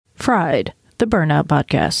Fried, the Burnout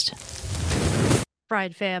Podcast.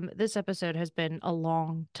 Fried fam, this episode has been a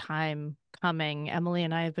long time coming. Emily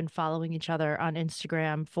and I have been following each other on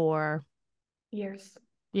Instagram for, years.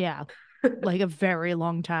 yeah, like a very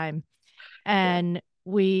long time. Yeah. And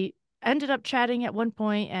we ended up chatting at one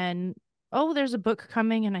point and, oh, there's a book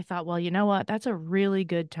coming. And I thought, well, you know what? That's a really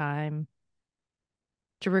good time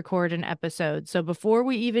to record an episode. So before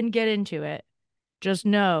we even get into it, just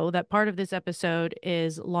know that part of this episode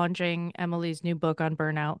is launching Emily's new book on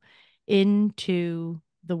burnout into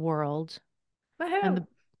the world. And Woohoo.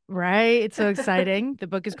 right, it's so exciting. The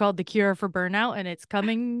book is called The Cure for Burnout and it's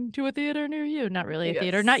coming to a theater near you. Not really a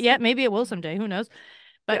theater, not Yes. yet. Maybe it will someday. Who knows?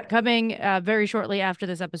 Yeah. But coming very shortly after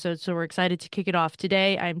this episode. So we're excited to kick it off.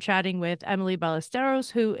 Today, I'm chatting with Emily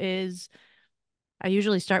Ballesteros, who is, I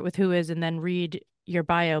usually start with who is and then read your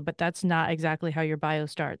bio, but that's not exactly how your bio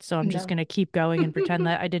starts. So I'm just No. going to keep going and pretend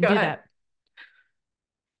that I didn't Go do ahead. that.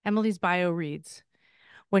 Emily's bio reads,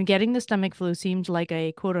 when getting the stomach flu seemed like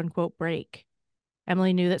a quote unquote break,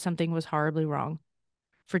 Emily knew that something was horribly wrong.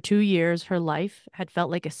 For 2 years, her life had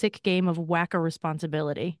felt like a sick game of whacker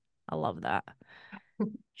responsibility. I love that.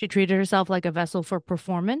 She treated herself like a vessel for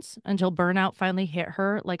performance until burnout finally hit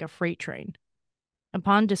her like a freight train.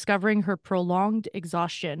 Upon discovering her prolonged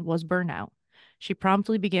exhaustion was burnout, she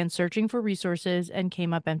promptly began searching for resources and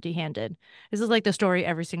came up empty handed. This is like the story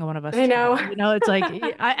every single one of us I tell. know. It's like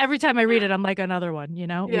every time I read it, I'm like another one, We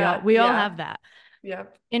all Yeah. we all Yeah. have that.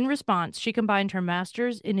 Yep. In response, she combined her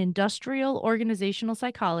master's in industrial organizational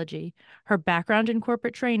psychology, her background in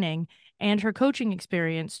corporate training, and her coaching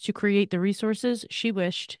experience to create the resources she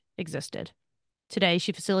wished existed. Today,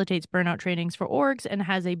 she facilitates burnout trainings for orgs and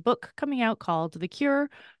has a book coming out called The Cure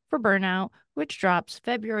for Burnout, which drops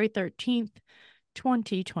February 13th,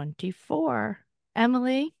 2024.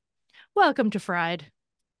 Emily, welcome to Fried.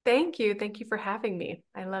 Thank you. Thank you for having me.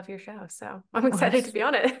 I love your show, so I'm Oh, I'm excited to be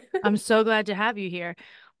on it. I'm so glad to have you here.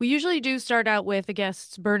 We usually do start out with a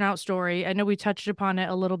guest's burnout story. I know we touched upon it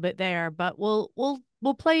a little bit there, but we'll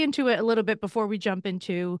play into it a little bit before we jump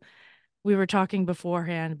into we were talking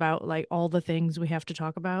beforehand about like all the things we have to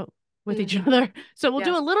talk about with each hmm other. So we'll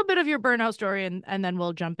do a Yes. little bit of your burnout story and then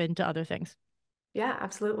we'll jump into other things. Yeah,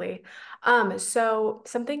 absolutely. So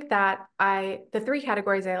something that the three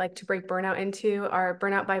categories I like to break burnout into are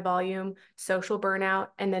burnout by volume, social burnout,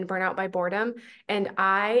 and then burnout by boredom. And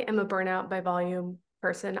I am a burnout by volume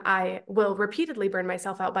person. I will repeatedly burn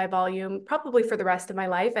myself out by volume, probably for the rest of my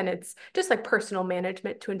life. And it's just like personal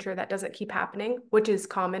management to ensure that doesn't keep happening, which is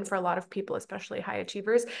common for a lot of people, especially high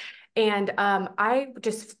achievers. And I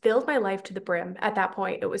just filled my life to the brim at that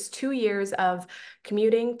point. It was 2 years of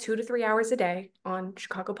commuting 2 to 3 hours a day on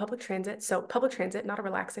Chicago public transit. So, public transit, not a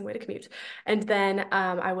relaxing way to commute. And then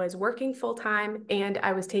I was working full time and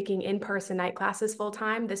I was taking in person night classes full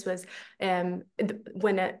time. This was when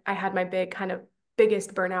I had my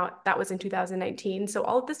biggest burnout. That was in 2019. So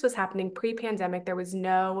all of this was happening pre-pandemic. There was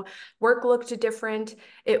no work looked different.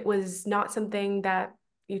 It was not something that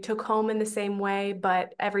you took home in the same way,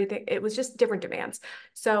 but everything, it was just different demands.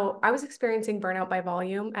 So I was experiencing burnout by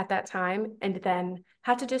volume at that time and then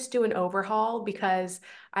had to just do an overhaul because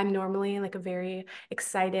I'm normally like a very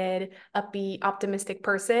excited, upbeat, optimistic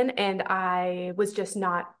person. And I was just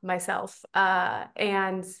not myself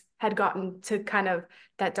and had gotten to kind of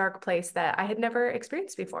that dark place that I had never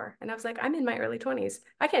experienced before. And I was like, I'm in my early 20s.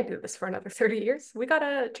 I can't do this for another 30 years. We got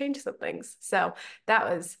to change some things. So that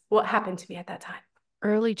was what happened to me at that time.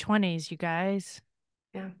 Early 20s, you guys.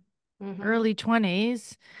 Yeah. hmm Early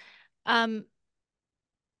 20s. Um,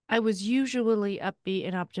 I was usually upbeat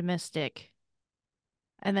and optimistic.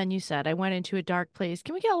 And then you said I went into a dark place.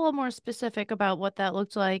 Can we get a little more specific about what that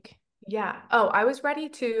looked like? Yeah. Oh, I was ready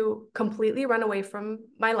to completely run away from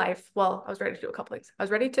my life. Well, I was ready to do a couple things. I was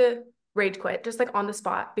ready to rage quit just like on the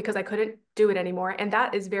spot because I couldn't do it anymore. And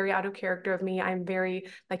that is very out of character of me. I'm very,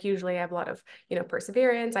 like, usually I have a lot of,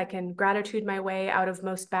 perseverance. I can gratitude my way out of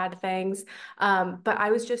most bad things. But I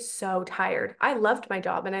was just so tired. I loved my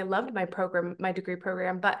job and I loved my program, my degree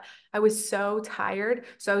program, but I was so tired.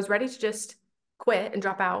 So I was ready to just quit and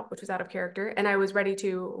drop out, which was out of character. And I was ready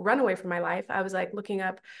to run away from my life. I was like looking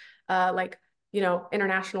up like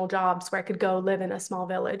international jobs where I could go live in a small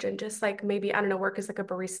village and just like maybe, I don't know, work as like a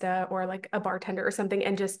barista or like a bartender or something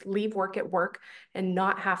and just leave work at work and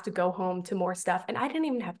not have to go home to more stuff. And I didn't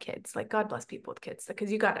even have kids. Like God bless people with kids because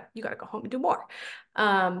you gotta go home and do more.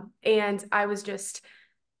 And I was just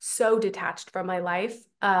so detached from my life.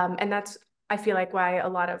 And that's I feel like why a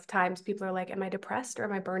lot of times people are like, am I depressed or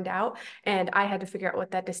am I burned out? And I had to figure out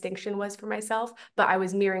what that distinction was for myself. But I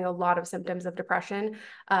was mirroring a lot of symptoms of depression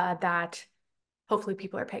that hopefully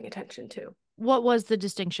people are paying attention to. What was the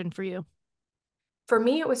distinction for you? For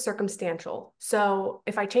me, it was circumstantial. So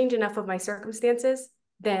if I change enough of my circumstances,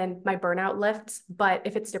 then my burnout lifts. But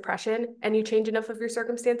if it's depression and you change enough of your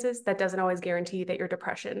circumstances, that doesn't always guarantee that your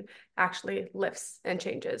depression actually lifts and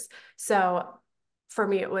changes. So for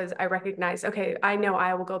me, it was I recognized, okay, I know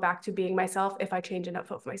I will go back to being myself if I change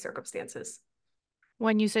enough of my circumstances.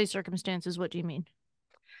 When you say circumstances, what do you mean?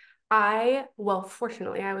 Well,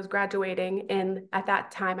 fortunately, I was graduating, and at that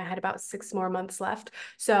time, I had about 6 more months left.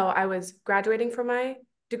 So I was graduating from my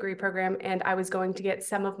degree program, and I was going to get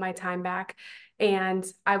some of my time back, and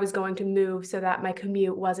I was going to move so that my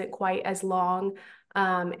commute wasn't quite as long.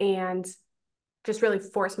 And just really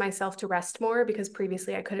force myself to rest more because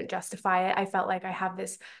previously I couldn't justify it. I felt like I have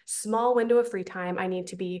this small window of free time. I need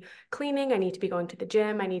to be cleaning. I need to be going to the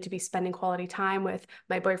gym. I need to be spending quality time with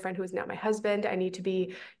my boyfriend, who is now my husband. I need to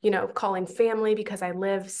be, calling family because I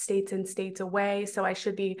live states and states away. So I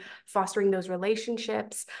should be fostering those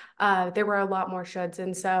relationships. There were a lot more shoulds.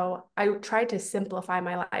 And so I tried to simplify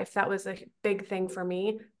my life. That was a big thing for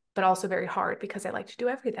me, but also very hard because I like to do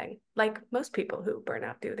everything, like most people who burn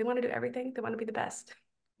out do. They want to do everything, they want to be the best.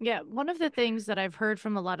 Yeah, one of the things that I've heard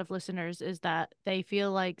from a lot of listeners is that they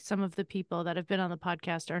feel like some of the people that have been on the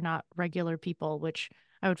podcast are not regular people, which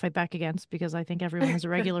I would fight back against because I think everyone is a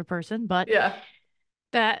regular person. But Yeah.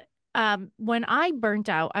 that when I burnt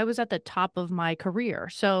out, I was at the top of my career.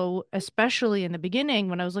 So, especially in the beginning,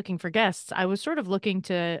 when I was looking for guests, I was sort of looking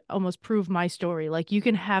to almost prove my story. Like, you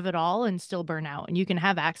can have it all and still burn out, and you can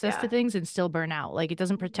have access to Yeah. things and still burn out. Like, it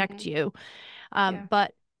doesn't protect Mhm. you. Yeah.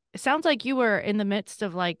 But it sounds like you were in the midst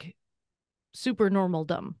of like super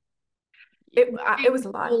normaldom. It was Working, a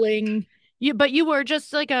lot. schooling, but you were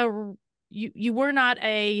just like you were not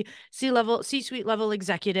a C-suite level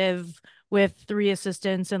executive with three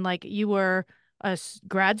assistants, and like you were a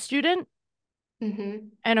grad student Hmm.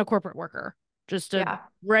 and a corporate worker, just a Yeah.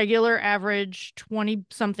 regular average 20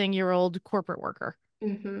 something year old corporate worker.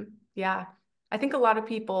 Hmm. Yeah. I think a lot of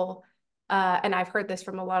people, and I've heard this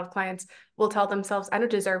from a lot of clients, will tell themselves, I don't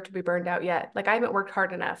deserve to be burned out yet. Like, I haven't worked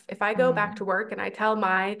hard enough. If I go back Mm. to work and I tell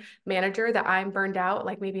my manager that I'm burned out,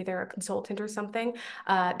 like maybe they're a consultant or something,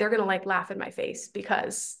 they're going to like laugh in my face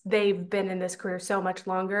because they've been in this career so much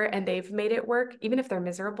longer and they've made it work, even if they're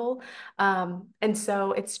miserable. And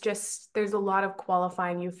so it's just, there's a lot of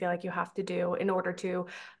qualifying you feel like you have to do in order to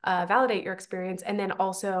validate your experience and then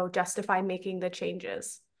also justify making the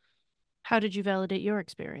changes. How did you validate your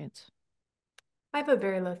experience? I have a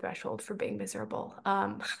very low threshold for being miserable.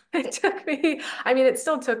 It took me, I mean, it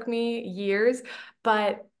still took me years,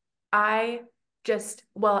 but I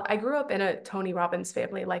I grew up in a Tony Robbins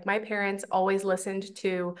family. Like, my parents always listened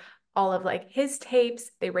to all of like his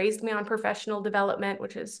tapes. They raised me on professional development,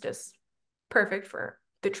 which is just perfect for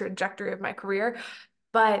the trajectory of my career.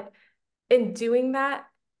 But in doing that,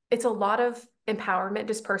 it's a lot of empowerment,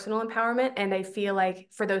 just personal empowerment. And I feel like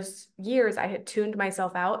for those years, I had tuned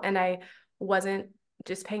myself out and I wasn't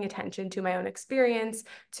just paying attention to my own experience,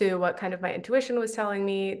 to what kind of my intuition was telling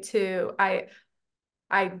me,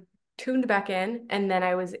 I tuned back in and then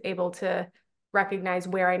I was able to recognize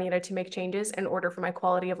where I needed to make changes in order for my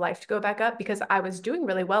quality of life to go back up because I was doing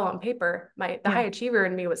really well on paper. The high Yeah. achiever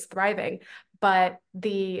in me was thriving, but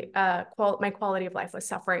my quality of life was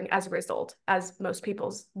suffering as a result, as most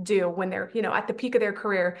people's do when they're, at the peak of their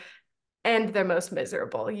career and they're most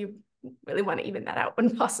miserable. You really want to even that out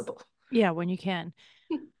when possible. Yeah, when you can.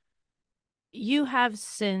 You have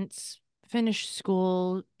since finished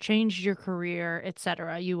school, changed your career,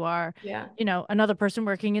 etc. You are, Yeah. another person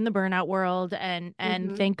working in the burnout world, and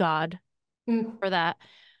Mm-hmm. thank God Mm. for that.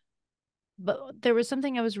 But there was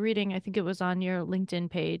something I was reading, I think it was on your LinkedIn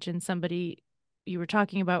page, and you were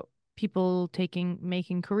talking about people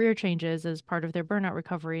making career changes as part of their burnout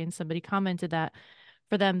recovery, and somebody commented that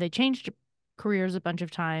for them, they changed careers a bunch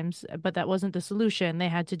of times, but that wasn't the solution. They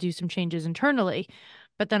had to do some changes internally.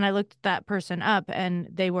 But then I looked that person up and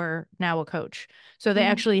they were now a coach. So they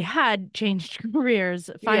Mm. actually had changed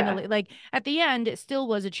careers Yeah. finally. Like at the end, it still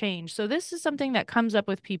was a change. So this is something that comes up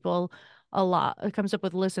with people a lot. It comes up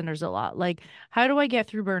with listeners a lot. Like, how do I get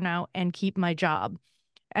through burnout and keep my job?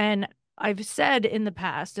 And I've said in the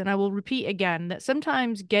past, and I will repeat again, that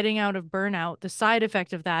sometimes getting out of burnout, the side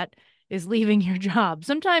effect of that is leaving your job.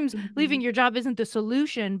 Sometimes leaving Mhm. your job isn't the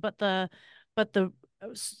solution, but the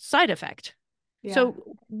side effect. Yeah.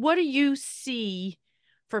 So, what do you see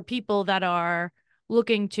for people that are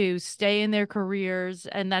looking to stay in their careers,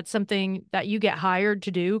 and that's something that you get hired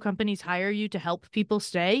to do? Companies hire you to help people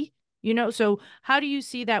stay. So how do you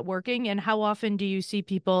see that working, and how often do you see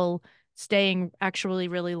people staying actually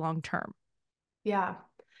really long term? Yeah.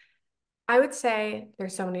 I would say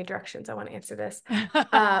there's so many directions I want to answer this.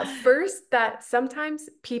 First, that sometimes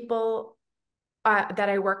people that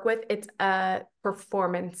I work with, it's a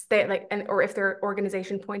performance. They like, and or if their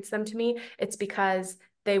organization points them to me, it's because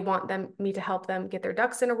they want me to help them get their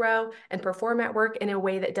ducks in a row and perform at work in a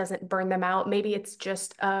way that doesn't burn them out. Maybe it's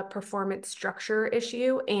just a performance structure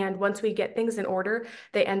issue. And once we get things in order,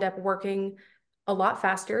 they end up working a lot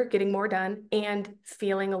faster, getting more done, and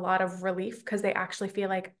feeling a lot of relief because they actually feel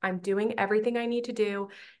like I'm doing everything I need to do.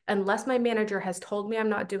 Unless my manager has told me I'm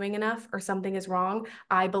not doing enough or something is wrong,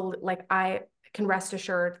 I can rest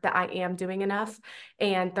assured that I am doing enough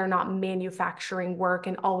and they're not manufacturing work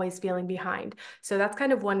and always feeling behind. So that's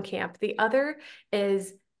kind of one camp. The other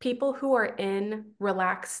is people who are in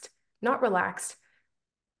relaxed, not relaxed.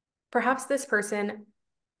 Perhaps this person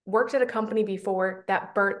worked at a company before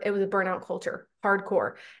that it was a burnout culture,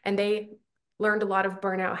 hardcore, and they learned a lot of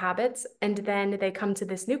burnout habits. And then they come to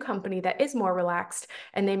this new company that is more relaxed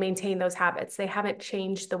and they maintain those habits. They haven't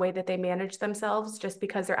changed the way that they manage themselves just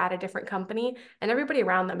because they're at a different company. And everybody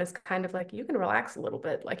around them is kind of like, you can relax a little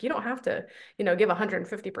bit. Like you don't have to, give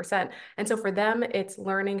 150%. And so for them, it's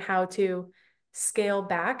learning how to scale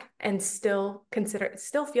back and still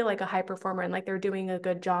feel like a high performer and like they're doing a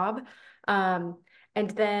good job. Um,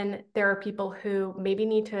 and then there are people who maybe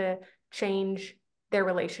need to change their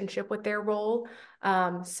relationship with their role.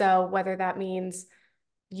 So whether that means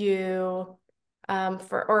you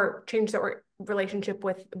or change the relationship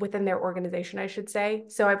within their organization, I should say.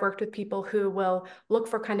 So I've worked with people who will look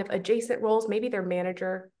for kind of adjacent roles. Maybe their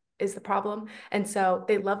manager is the problem. And so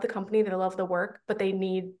they love the company, they love the work, but they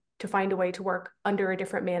need to find a way to work under a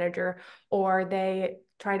different manager, or they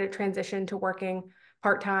try to transition to working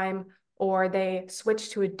part-time, or they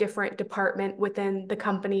switch to a different department within the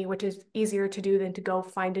company, which is easier to do than to go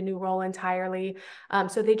find a new role entirely.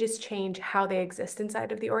 So they just change how they exist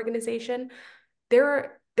inside of the organization.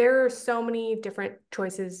 There are so many different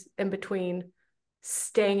choices in between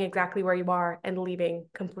staying exactly where you are and leaving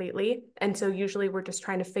completely. And so usually we're just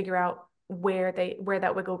trying to figure out where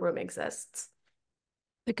that wiggle room exists.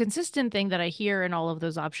 The consistent thing that I hear in all of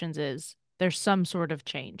those options is there's some sort of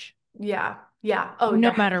change, Yeah. Yeah. Oh,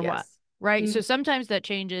 no matter what. yes. Right. So Mhm. sometimes that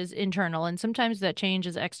change is internal and sometimes that change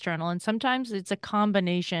is external. And sometimes it's a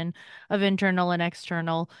combination of internal and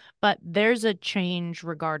external, but there's a change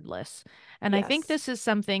regardless. And I think Yes. this is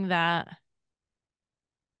something that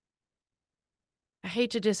I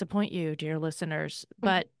hate to disappoint you, dear listeners,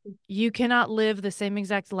 but you cannot live the same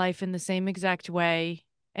exact life in the same exact way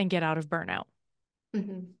and get out of burnout.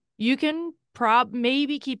 Mhm. You can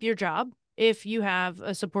maybe keep your job if you have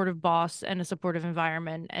a supportive boss and a supportive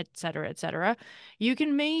environment, et cetera, et cetera. You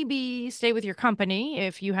can maybe stay with your company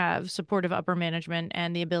if you have supportive upper management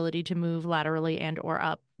and the ability to move laterally and or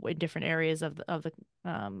up in different areas of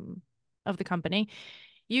the company.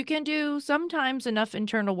 You can do sometimes enough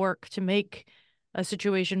internal work to make a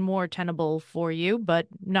situation more tenable for you, but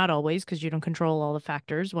not always because you don't control all the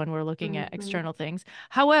factors when we're looking at Mhm. external things.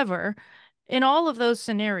 However, in all of those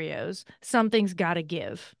scenarios, something's got to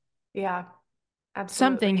give. Yeah,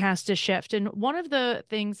 Something absolutely. has to shift. And one of the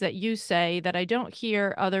things that you say that I don't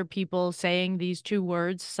hear other people saying these two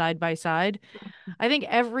words side by side, I think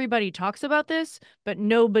everybody talks about this, but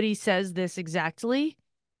nobody says this exactly.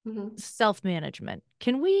 Mhm. Self-management.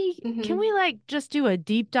 Can we Mhm. like just do a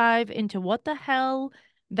deep dive into what the hell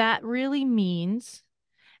that really means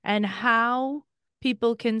and how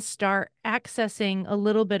people can start accessing a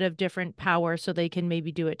little bit of different power so they can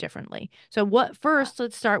maybe do it differently. So what first,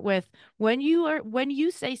 let's start with when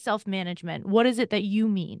you say self-management, what is it that you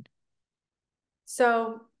mean?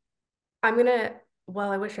 So I'm gonna,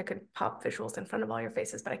 well, I wish I could pop visuals in front of all your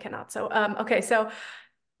faces, but I cannot. So, okay, so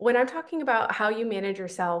when I'm talking about how you manage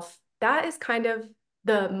yourself, that is kind of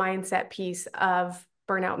the mindset piece of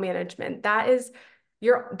burnout management. That is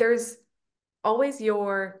there's always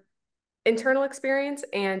your internal experience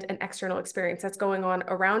and an external experience that's going on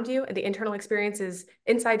around you. And the internal experience is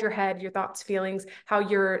inside your head, your thoughts, feelings, how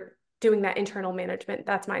you're doing that internal management.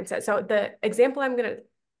 That's mindset. So the example I'm going to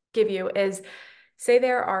give you is, say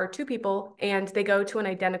there are two people and they go to an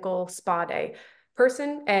identical spa day.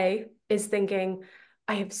 Person A is thinking,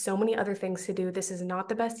 I have so many other things to do. This is not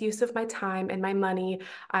the best use of my time and my money.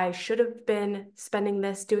 I should have been spending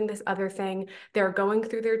this, doing this other thing. They're going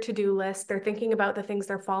through their to-do list. They're thinking about the things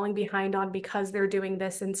they're falling behind on because they're doing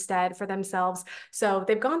this instead for themselves. So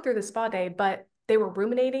they've gone through the spa day, but they were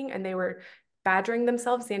ruminating and they were badgering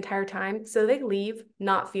themselves the entire time. So they leave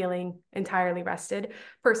not feeling entirely rested.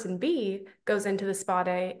 Person B goes into the spa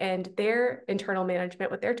day and their internal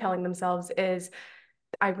management, what they're telling themselves is,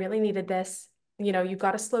 I really needed this. you've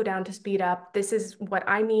got to slow down to speed up. This is what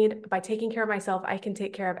I need. By taking care of myself, I can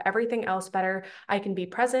take care of everything else better. I can be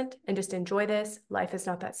present and just enjoy this. Life is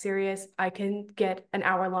not that serious. I can get an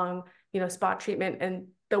hour long, spot treatment and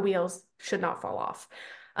the wheels should not fall off.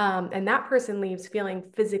 And that person leaves feeling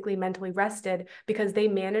physically, mentally rested because they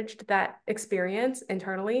managed that experience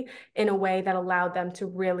internally in a way that allowed them to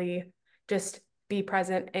really just be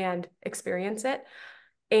present and experience it.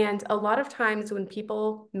 And a lot of times when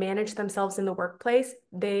people manage themselves in the workplace,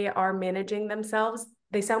 they are managing themselves.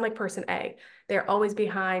 They sound like person A. They're always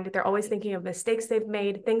behind. They're always thinking of mistakes they've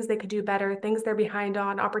made, things they could do better, things they're behind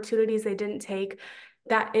on, opportunities they didn't take.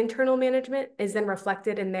 That internal management is then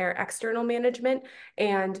reflected in their external management.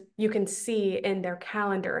 And you can see in their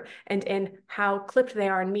calendar and in how clipped they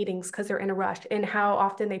are in meetings because they're in a rush, and how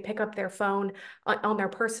often they pick up their phone on their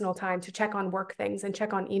personal time to check on work things and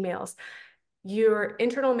check on emails. Your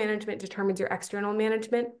internal management determines your external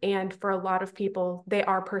management. And for a lot of people, they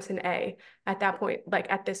are person A at that point,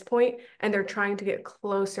 like at this point, and they're trying to get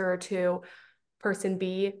closer to person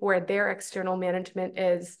B, where their external management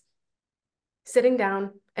is sitting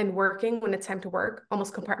down and working when it's time to work,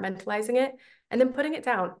 almost compartmentalizing it, and then putting it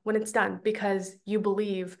down when it's done because you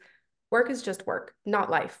believe work is just work,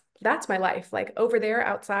 not life. That's my life. Like over there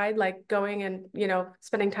outside, like going and,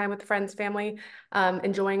 spending time with friends, family,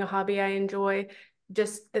 enjoying a hobby I enjoy,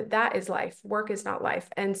 just that is life. Work is not life.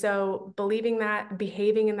 And so believing that,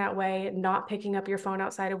 behaving in that way, not picking up your phone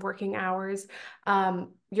outside of working hours,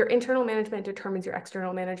 your internal management determines your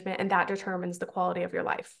external management, and that determines the quality of your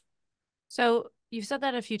life. So you've said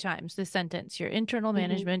that a few times, this sentence, your internal Mm-hmm.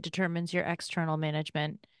 management determines your external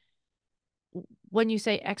management. When you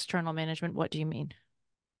say external management, what do you mean?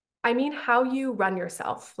 I mean, how you run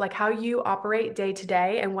yourself, like how you operate day to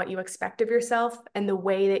day and what you expect of yourself and the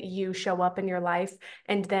way that you show up in your life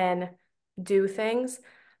and then do things.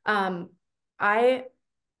 Um, I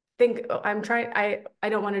think I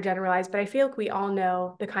don't want to generalize, but I feel like we all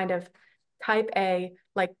know the kind of type A,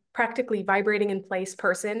 like practically vibrating in place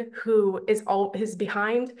person who is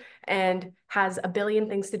behind and has a billion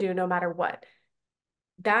things to do no matter what.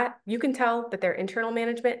 That you can tell that their internal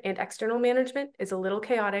management and external management is a little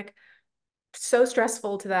chaotic, so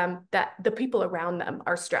stressful to them that the people around them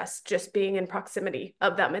are stressed just being in proximity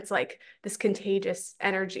of them. It's like this contagious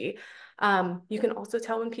energy. You can also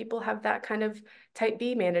tell when people have that kind of type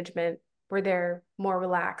B management where they're more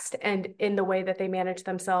relaxed and in the way that they manage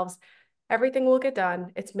themselves. Everything will get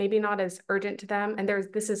done. It's maybe not as urgent to them. And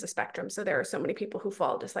this is a spectrum. So there are so many people who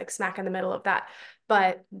fall just like smack in the middle of that,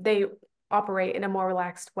 but they operate in a more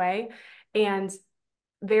relaxed way. And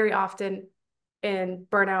very often in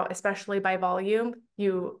burnout, especially by volume,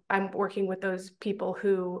 I'm working with those people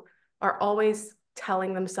who are always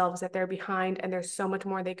telling themselves that they're behind and there's so much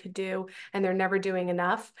more they could do and they're never doing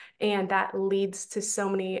enough. And that leads to so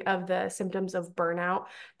many of the symptoms of burnout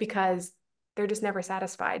because they're just never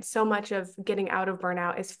satisfied. So much of getting out of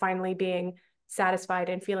burnout is finally being satisfied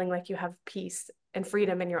and feeling like you have peace and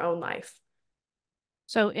freedom in your own life.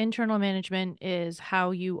 So internal management is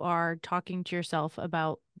how you are talking to yourself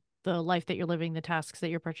about the life that you're living, the tasks that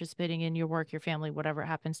you're participating in, your work, your family, whatever it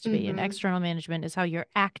happens to be. And Mm-hmm. external management is how you're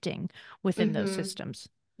acting within those Mm-hmm. systems.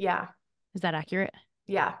 Yeah. Is that accurate?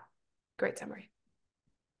 Yeah. Great summary.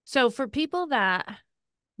 So for people that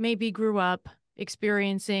maybe grew up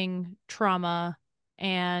experiencing trauma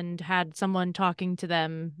and had someone talking to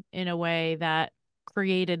them in a way that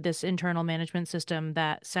created this internal management system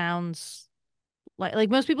that sounds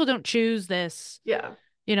like most people don't choose this. Yeah.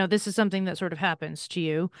 This is something that sort of happens to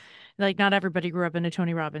you. Like, not everybody grew up in a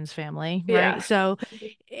Tony Robbins family, right? Yeah. So,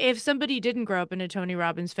 if somebody didn't grow up in a Tony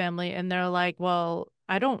Robbins family and they're like, well,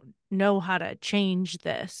 I don't know how to change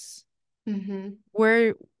this, Mm-hmm.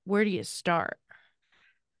 where where do you start?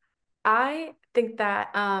 I think that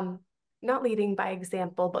not leading by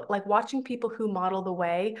example, but like watching people who model the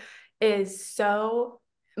way is so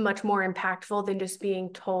much more impactful than just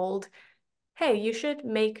being told, hey, you should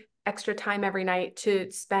make extra time every night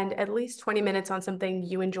to spend at least 20 minutes on something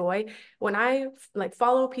you enjoy. When I like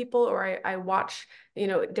follow people or I watch,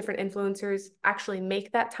 different influencers actually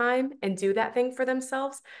make that time and do that thing for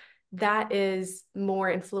themselves, that is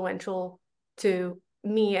more influential to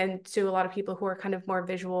me and to a lot of people who are kind of more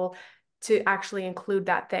visual to actually include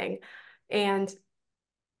that thing. And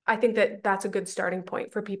I think that that's a good starting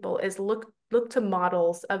point for people is look to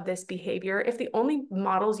models of this behavior. If the only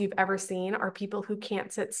models you've ever seen are people who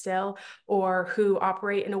can't sit still or who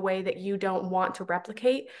operate in a way that you don't want to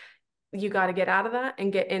replicate, you got to get out of that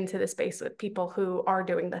and get into the space with people who are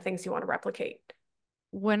doing the things you want to replicate.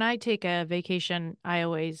 when I take a vacation, I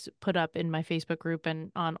always put up in my Facebook group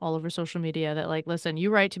and on all over social media that like, listen,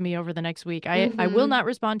 you write to me over the next week. I will Mm-hmm. not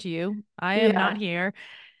respond to you. I am not Yeah. here.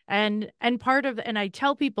 And part of and I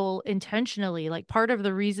tell people intentionally, like part of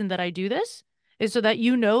the reason that I do this is so that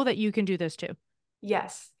you know that you can do this too.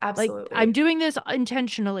 Yes, Like I'm absolutely. doing this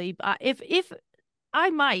intentionally. If I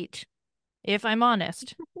might, if I'm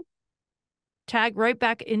honest, tag right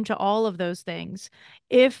back into all of those things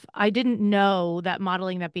if I didn't know that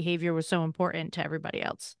modeling that behavior was so important to everybody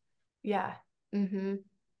else. Yeah. Mm-hmm.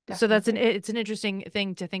 So that's an Definitely. it's an interesting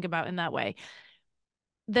thing to think about in that way.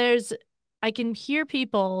 There's I can hear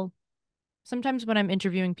people sometimes when I'm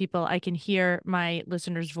interviewing people, I can hear my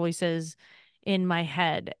listeners' voices in my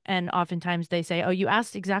head and oftentimes they say, "Oh, you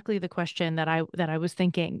asked exactly the question that I was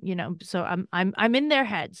thinking," So I'm in their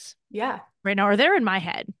heads Yeah. right now or they're in my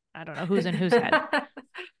head. I don't know who's in whose head.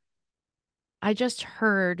 I just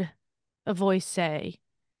heard a voice say,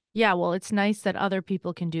 yeah, well, it's nice that other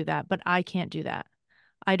people can do that, but I can't do that.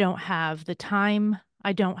 I don't have the time.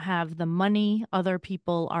 I don't have the money. Other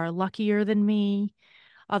people are luckier than me.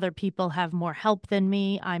 Other people have more help than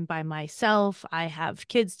me. I'm by myself. I have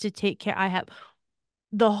kids to take care. I have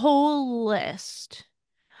the whole list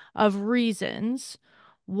of reasons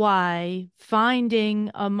why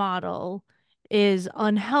finding a model is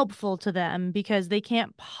unhelpful to them because they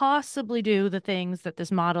can't possibly do the things that this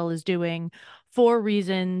model is doing for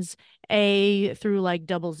reasons A through like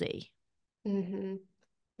double Z. Mm-hmm.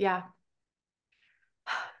 Yeah.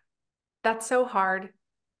 That's so hard.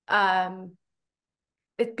 Um,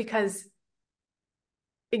 it's because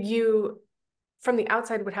you from the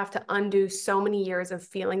outside would have to undo so many years of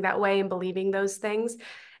feeling that way and believing those things.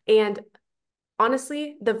 And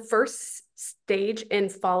honestly, the first stage in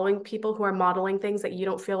following people who are modeling things that you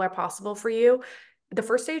don't feel are possible for you, the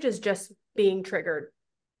first stage is just being triggered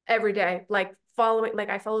every day. Like following, like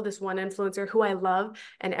I follow this one influencer who I love,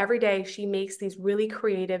 and every day she makes these really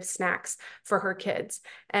creative snacks for her kids.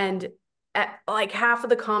 And like half of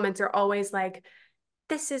the comments are always like,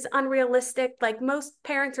 this is unrealistic. Like most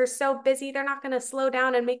parents are so busy, they're not going to slow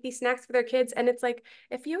down and make these snacks for their kids. And it's like,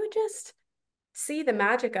 if you would just see the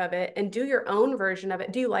magic of it and do your own version of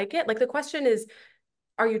it, do you like it? Like the question is,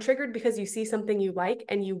 are you triggered because you see something you like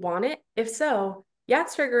and you want it? If so, yeah,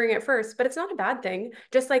 it's triggering at first, but it's not a bad thing.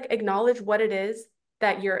 Just like acknowledge what it is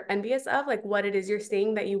that you're envious of, like what it is you're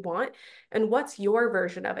seeing that you want, and what's your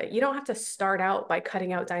version of it. You don't have to start out by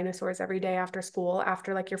cutting out dinosaurs every day after school,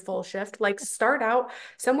 after like your full shift. Like start out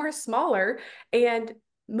somewhere smaller and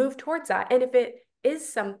move towards that. And if it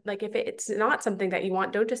is like if it's not something that you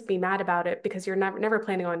want, don't just be mad about it because you're never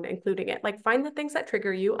planning on including it. Like find the things that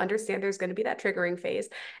trigger you, understand there's going to be that triggering phase,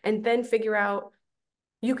 and then figure out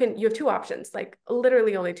you have two options, like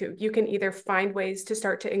literally only two. You can either find ways to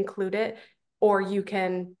start to include it, or you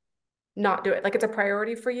can not do it. Like it's a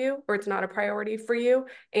priority for you or it's not a priority for you,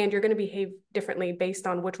 and you're going to behave differently based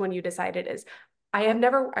on which one you decide it is. I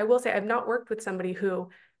will say I've not worked with somebody who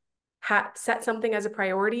had set something as a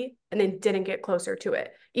priority and then didn't get closer to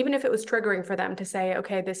it. Even if it was triggering for them to say,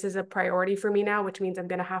 okay, this is a priority for me now, which means I'm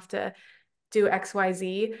going to have to do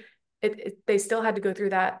XYZ. They still had to go through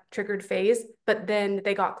that triggered phase, but then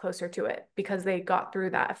they got closer to it because they got through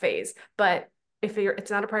that phase. But if it's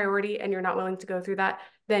not a priority and you're not willing to go through that,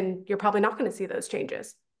 then you're probably not going to see those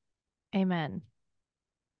changes. Amen.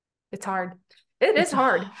 It's hard. It is It's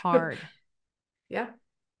hard. hard. Yeah.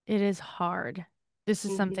 It is hard. This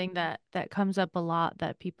is something Mm-hmm. that comes up a lot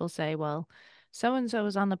that people say, well, so and so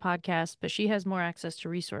is on the podcast, but she has more access to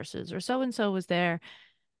resources, or so and so was there.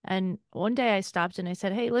 And one day I stopped and I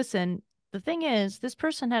said, hey, listen, the thing is, this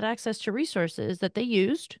person had access to resources that they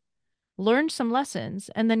used, learned some lessons,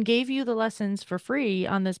 and then gave you the lessons for free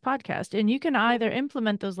on this podcast. And you can either Mm-hmm.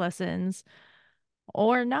 implement those lessons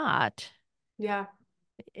or not. Yeah.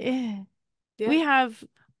 Eh, Yeah. We have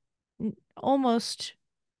almost,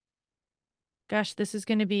 gosh, this is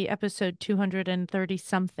going to be episode 230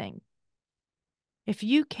 something. If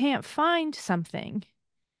you can't find something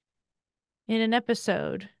in an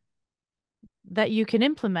episode that you can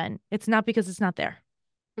implement, it's not because it's not there.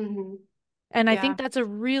 Mm-hmm. And I think Yeah. that's a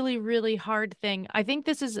really, really hard thing. I think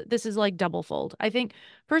this is like double fold. I think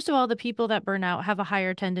first of all, the people that burn out have a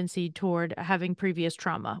higher tendency toward having previous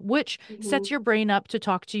trauma, which Mm-hmm. sets your brain up to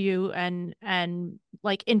talk to you and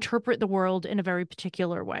like interpret the world in a very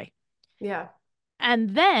particular way. Yeah. And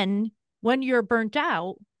then when you're burnt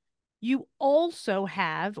out, you also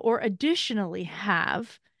have, or additionally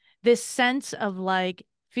have, this sense of like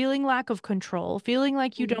feeling lack of control, feeling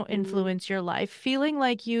like you don't Mm-hmm. influence your life, feeling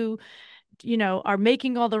like you are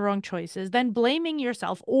making all the wrong choices, then blaming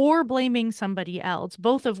yourself or blaming somebody else,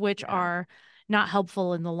 both of which Yeah. are not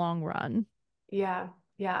helpful in the long run. Yeah.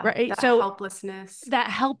 Yeah. Right. That So helplessness. that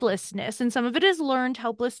helplessness, and some of it is learned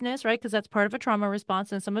helplessness, right? Because that's part of a trauma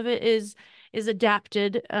response, and some of it is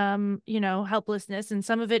adapted helplessness, and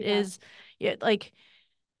some of it Yeah. is, yeah, like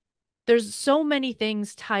there's so many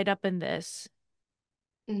things tied up in this.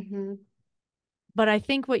 Mm-hmm. But I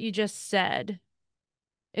think what you just said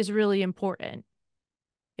is really important.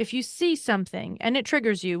 If you see something and it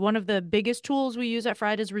triggers you, one of the biggest tools we use at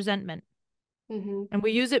Friday is resentment. Mm-hmm. And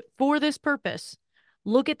we use it for this purpose.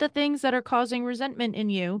 Look at the things that are causing resentment in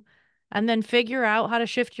you and then figure out how to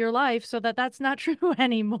shift your life so that that's not true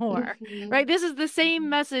anymore. Mm-hmm. Right? This is the same Mm-hmm.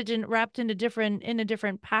 message and wrapped in a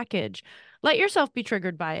different package. Let yourself be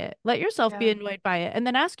triggered by it. Let yourself be Yeah. annoyed by it and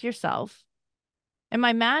then ask yourself, am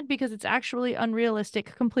I mad because it's actually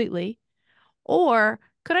unrealistic completely? Or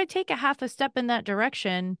could I take a half a step in that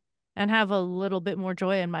direction and have a little bit more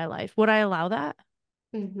joy in my life? Would I allow that?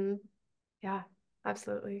 Mm-hmm. Yeah.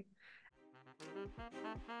 Absolutely.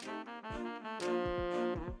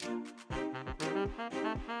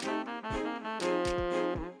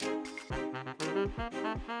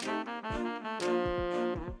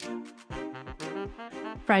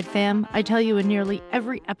 Fried fam, I tell you in nearly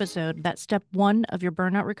every episode that step one of your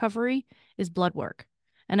burnout recovery is blood work.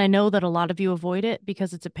 And I know that a lot of you avoid it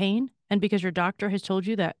because it's a pain and because your doctor has told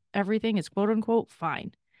you that everything is quote unquote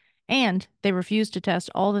fine. And they refuse to test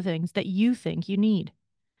all the things that you think you need.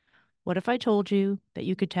 What if I told you that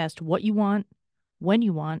you could test what you want, when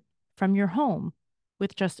you want, from your home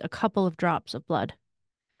with just a couple of drops of blood?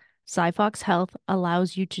 Cyfox Health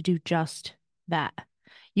allows you to do just that.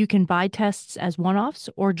 You can buy tests as one offs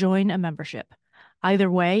or join a membership. Either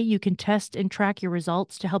way, you can test and track your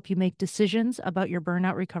results to help you make decisions about your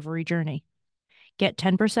burnout recovery journey. Get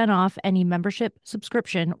 10% off any membership,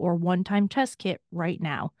 subscription, or one time test kit right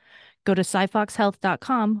now. Go to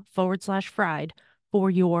siphoxhealth.com/fried for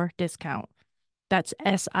your discount. That's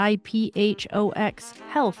SIPHOX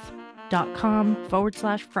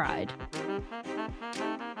health.com/fried.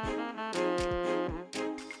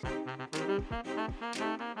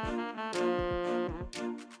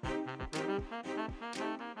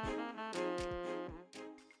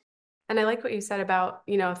 And I like what you said about,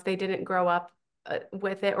 if they didn't grow up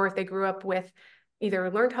with it, or if they grew up with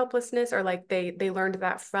either learned helplessness, or like they learned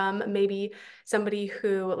that from maybe somebody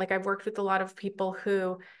who, like, I've worked with a lot of people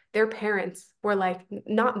who their parents were like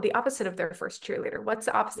not the opposite of their first cheerleader. What's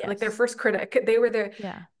the opposite? Like their Yes. first critic. They were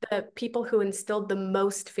Yeah. the people who instilled the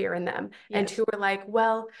most fear in them, and who Yes. were like,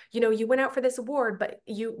 well, you went out for this award, but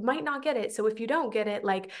you might not get it. So if you don't get it,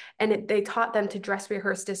 like, they taught them to dress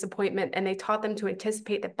rehearse disappointment, and they taught them to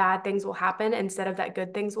anticipate that bad things will happen instead of that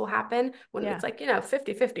good things will happen, when Yeah. it's like,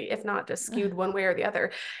 50-50, if not just skewed one way or the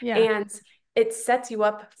other. Yeah. And it sets you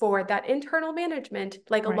up for that internal management.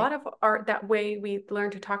 Like, a Right. lot of our that way we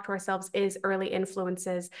learn to talk to ourselves is early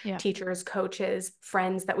influences, Yeah. teachers, coaches,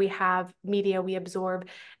 friends that we have, media we absorb.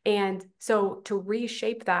 And so to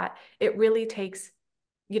reshape that, it really takes,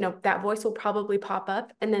 that voice will probably pop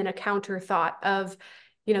up, and then a counter thought of,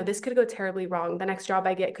 this could go terribly wrong. The next job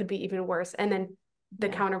I get could be even worse. And then the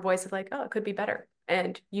Yeah. counter voice is like, oh, it could be better.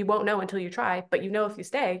 And you won't know until you try, but if you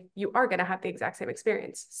stay, you are going to have the exact same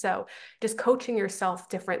experience. So just coaching yourself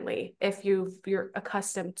differently, if you're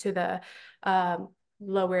accustomed to the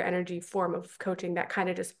lower energy form of coaching that kind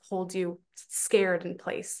of just holds you scared in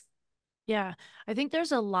place. Yeah. I think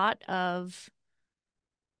there's a lot of,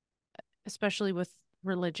 especially with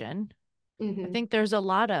religion, I Mm-hmm. think there's a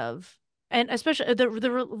lot of, and especially the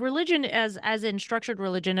religion as in structured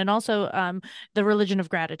religion, and also the religion of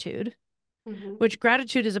gratitude, Mm-hmm. which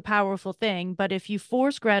gratitude is a powerful thing, but if you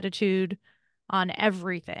force gratitude on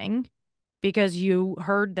everything because you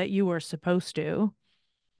heard that you were supposed to,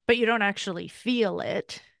 but you don't actually feel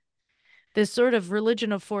it, this sort of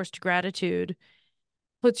religion of forced gratitude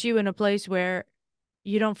puts you in a place where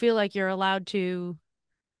you don't feel like you're allowed to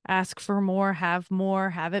ask for more, have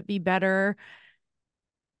it be better.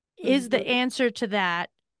 Is the Mm-hmm. answer to that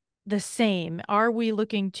the same? Are we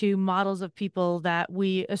looking to models of people that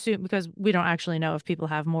we assume, because we don't actually know if people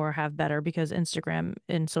have more or have better, because Instagram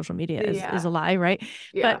and social media is a Yeah. lie, right?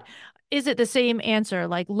 Yeah. But is it the same answer?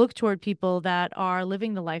 Like, look toward people that are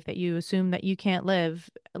living the life that you assume that you can't live,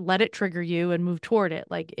 let it trigger you and move toward it.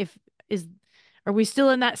 Like, if is are we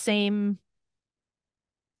still in that same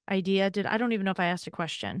idea? I don't even know if I asked a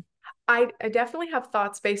question. I definitely have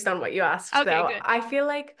thoughts based on what you asked, Okay, though. good. I feel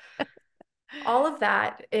like all of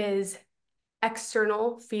that is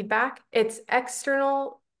external feedback. It's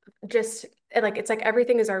external, just like it's like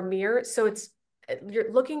everything is our mirror. So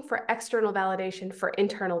you're looking for external validation for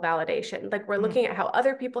internal validation. Like, we're Mm, looking at how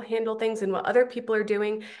other people handle things and what other people are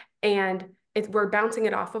doing. And we're bouncing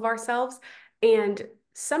it off of ourselves. And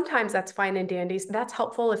sometimes that's fine and dandy. That's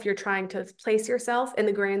helpful if you're trying to place yourself in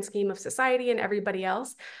the grand scheme of society and everybody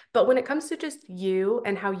else. But when it comes to just you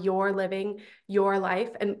and how you're living your life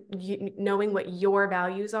and knowing what your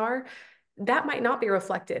values are, that might not be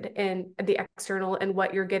reflected in the external and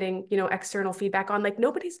what you're getting, external feedback on. Like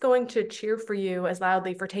nobody's going to cheer for you as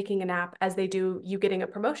loudly for taking a nap as they do you getting a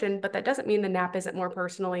promotion, but that doesn't mean the nap isn't more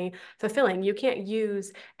personally fulfilling. You can't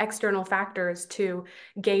use external factors to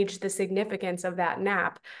gauge the significance of that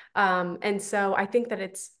nap. And so I think that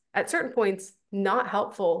it's at certain points not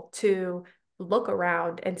helpful to look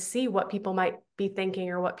around and see what people might be thinking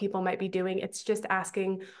or what people might be doing. It's just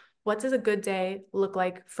asking, what does a good day look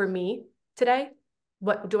like for me today?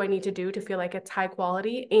 What do I need to do to feel like it's high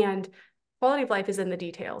quality? And quality of life is in the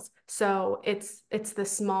details. So it's the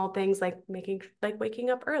small things like waking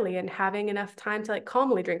up early and having enough time to like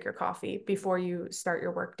calmly drink your coffee before you start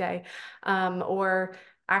your work day, or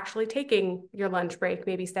actually taking your lunch break,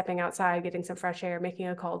 maybe stepping outside, getting some fresh air, making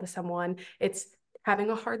a call to someone. It's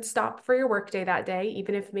having a hard stop for your workday that day,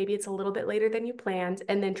 even if maybe it's a little bit later than you planned,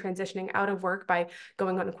 and then transitioning out of work by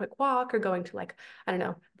going on a quick walk or going to like, I don't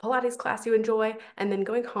know, Pilates class you enjoy, and then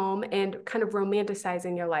going home and kind of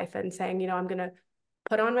romanticizing your life and saying, I'm going to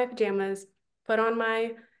put on my pajamas, put on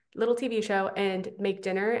my little TV show and make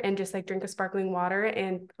dinner and just like drink a sparkling water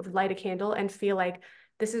and light a candle and feel like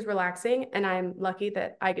this is relaxing and I'm lucky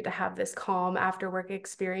that I get to have this calm after work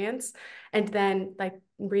experience. And then like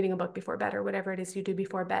reading a book before bed or whatever it is you do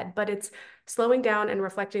before bed. But it's slowing down and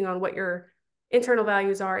reflecting on what your internal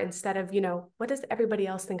values are instead of, what does everybody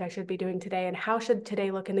else think I should be doing today? And how should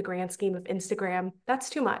today look in the grand scheme of Instagram?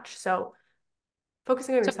 That's too much. So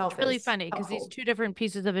focusing on So it's yourself really is funny because these helpful. two different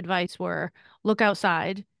pieces of advice were look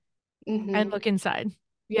outside and Mm-hmm. look inside,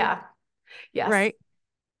 Yeah. Yes. right?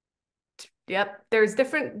 Yep. There's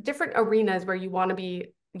different arenas where you want to be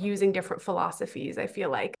using different philosophies, I feel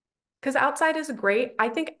like. Because outside is great. I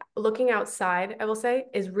think looking outside, I will say,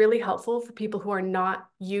 is really helpful for people who are not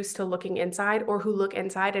used to looking inside or who look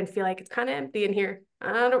inside and feel like it's kind of empty in here.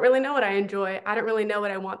 I don't really know what I enjoy. I don't really know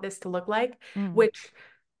what I want this to look like, Mm. which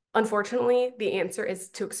unfortunately, the answer is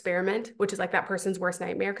to experiment, which is like that person's worst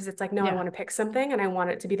nightmare because it's like, no, I Yeah. want to pick something and I want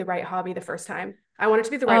it to be the right hobby the first time. I want it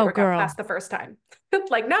to be the right Oh, workout girl. class the first time.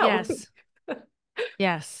 Like, no. Yes.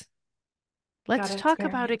 Yes. Let's Gotta talk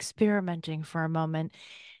about experiment. experimenting for a moment.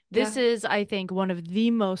 This Yeah. is, I think, one of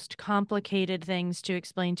the most complicated things to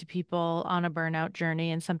explain to people on a burnout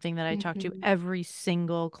journey and something that I talk to Hmm. every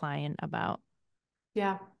single client about.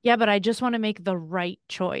 Yeah. Yeah, but I just want to make the right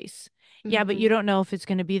choice. Yeah, but you Hmm. don't know if it's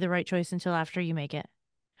going to be the right choice until after you make it.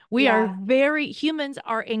 Yeah. Humans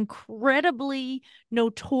are incredibly,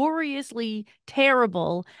 notoriously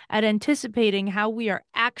terrible at anticipating how we are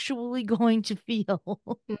actually going to feel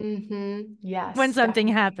when Yes, something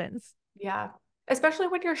definitely. happens. Yeah. Especially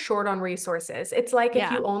when you're short on resources. It's like if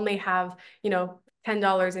Yeah. you only have,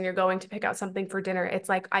 $10 and you're going to pick out something for dinner. It's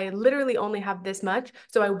like I literally only have this much,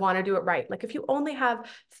 so I want to do it right. Like if you only have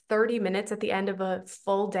 30 minutes at the end of a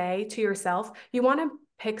full day to yourself, you want to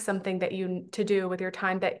pick something that you to do with your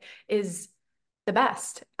time that is the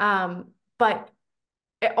best. But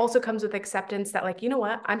it also comes with acceptance that like, you know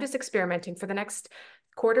what, I'm just experimenting for the next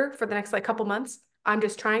quarter, for the next like couple months. I'm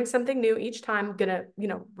just trying something new each time. I'm gonna,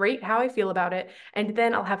 rate how I feel about it. And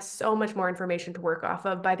then I'll have so much more information to work off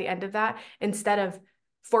of by the end of that, instead of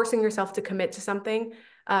forcing yourself to commit to something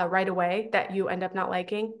right away that you end up not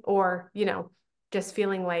liking, or, just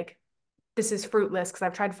feeling like this is fruitless because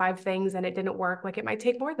I've tried five things and it didn't work. Like it might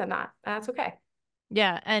take more than that. That's okay.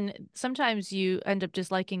 Yeah. And sometimes you end up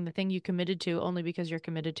disliking the thing you committed to only because you're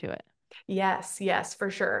committed to it. Yes, yes, for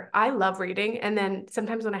sure. I love reading. And then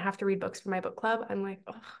sometimes when I have to read books for my book club, I'm like,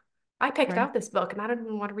 oh, I picked Right. out this book and I don't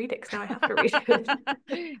even want to read it because now I have to read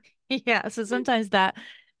it. Yeah. So sometimes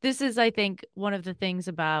this is, I think, one of the things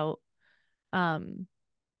about um,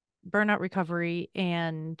 burnout recovery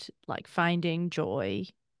and like finding joy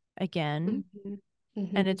again. Mhm,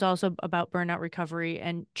 And it's mhm, also about burnout recovery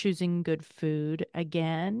and choosing good food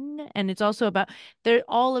again. And it's also about there,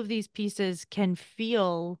 all of these pieces can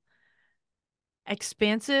feel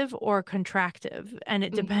expansive or contractive. And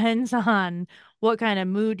it mhm, depends on what kind of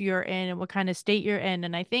mood you're in and what kind of state you're in.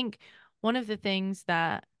 And I think one of the things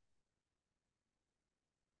that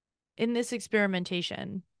in this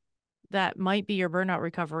experimentation that might be your burnout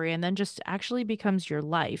recovery and then just actually becomes your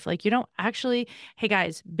life. Like you don't actually, hey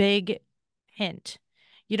guys, big hint.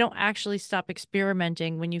 You don't actually stop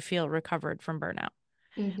experimenting when you feel recovered from burnout.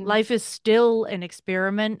 mhm. Life is still an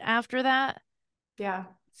experiment after that. Yeah,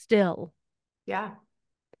 Still. yeah.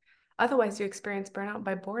 Otherwise, you experience burnout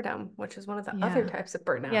by boredom, which is one of the other Yeah. types of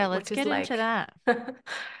Yeah, burnout, let's which is get into like, that.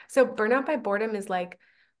 so burnout by boredom is like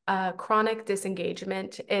chronic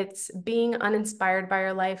disengagement. It's being uninspired by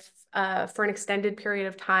your life for an extended period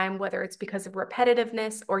of time, whether it's because of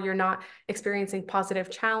repetitiveness or you're not experiencing positive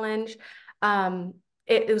challenge.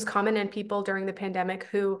 It was common in people during the pandemic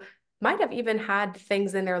who might have even had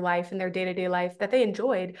things in their life, in their day-to-day life that they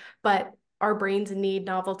enjoyed, but our brains need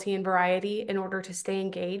novelty and variety in order to stay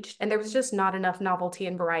engaged. And there was just not enough novelty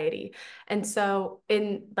and variety. And so,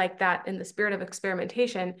 in like that, in the spirit of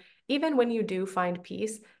experimentation, even when you do find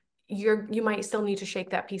peace, you might still need to shake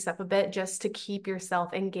that piece up a bit just to keep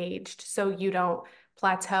yourself engaged so you don't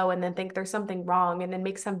plateau and then think there's something wrong and then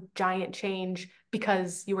make some giant change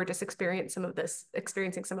because you were just experiencing some of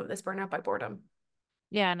this burnout by boredom.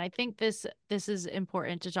 Yeah, and I think this is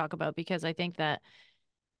important to talk about because I think that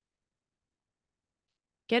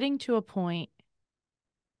getting to a point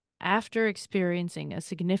after experiencing a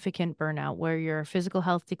significant burnout where your physical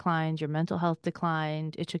health declined, your mental health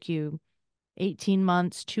declined, it took you 18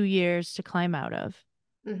 months, 2 years to climb out of.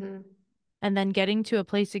 Mm-hmm. And then getting to a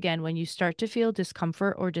place again when you start to feel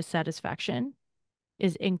discomfort or dissatisfaction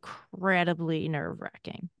is incredibly nerve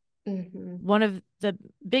wracking. Mm-hmm. One of the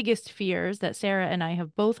biggest fears that Sarah and I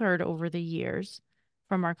have both heard over the years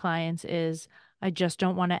from our clients is, I just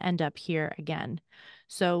don't want to end up here again.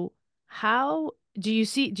 So, how do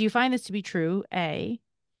you find this to be true? A,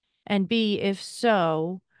 and B, if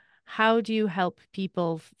so, how do you help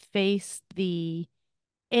people face the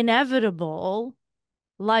inevitable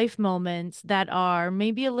life moments that are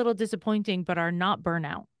maybe a little disappointing, but are not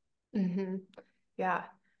burnout? Mm-hmm. Yeah.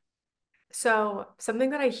 So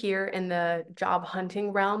something that I hear in the job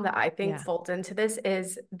hunting realm that I think Yeah. folds into this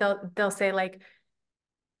is they'll say like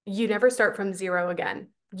you never start from zero again.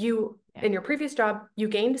 You, Yeah. in your previous job, you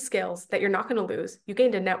gained skills that you're not going to lose. You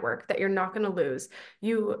gained a network that you're not going to lose.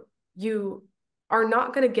 You are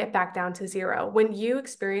not going to get back down to zero. When you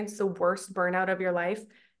experience the worst burnout of your life,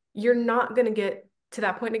 you're not going to get to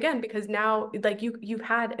that point again because now like you've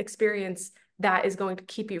had experience that is going to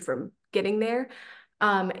keep you from getting there.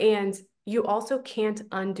 And you also can't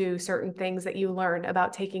undo certain things that you learn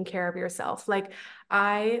about taking care of yourself. Like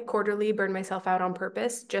I quarterly burn myself out on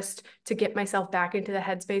purpose just to get myself back into the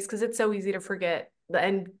headspace because it's so easy to forget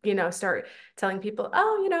and, start telling people,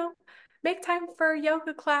 oh, make time for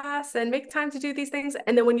yoga class and make time to do these things.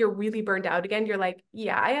 And then when you're really burned out again, you're like,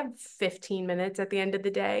 yeah, I have 15 minutes at the end of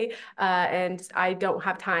the day. And I don't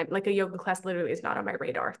have time. Like a yoga class literally is not on my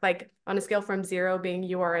radar. Like on a scale from zero being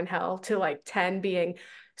you are in hell to like 10 being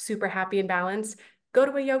super happy and balanced, go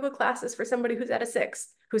to a yoga class is for somebody who's at a 6,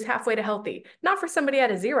 who's halfway to healthy, not for somebody at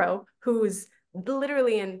a 0 who's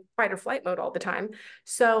literally in fight or flight mode all the time.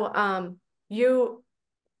 So you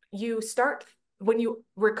start when you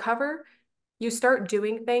recover, you start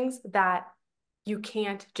doing things that you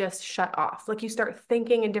can't just shut off. Like you start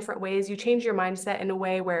thinking in different ways. You change your mindset in a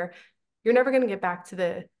way where you're never going to get back to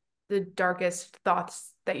the darkest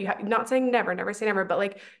thoughts that you have. Not saying never, never say never, but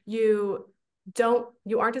like you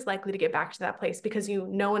aren't as likely to get back to that place because you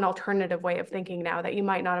know an alternative way of thinking now that you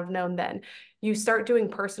might not have known then. You start doing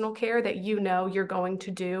personal care that you know you're going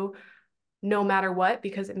to do no matter what,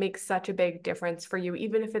 because it makes such a big difference for you,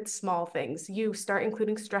 even if it's small things. You start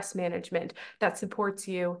including stress management that supports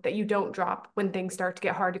you, that you don't drop when things start to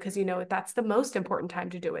get hard, because you know that's the most important time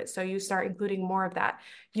to do it. So you start including more of that.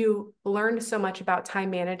 You learned so much about time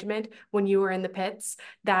management when you were in the pits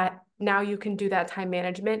that now you can do that time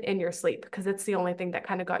management in your sleep because it's the only thing that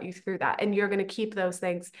kind of got you through that. And you're going to keep those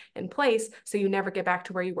things in place so you never get back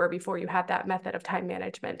to where you were before you had that method of time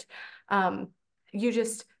management. You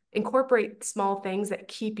just incorporate small things that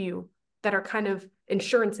keep you, that are kind of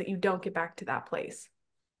insurance that you don't get back to that place.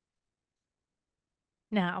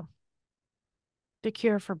 Now, The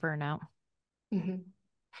Cure for Burnout. Mm-hmm.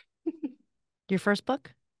 Your first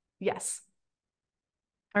book? Yes.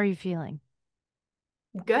 How are you feeling?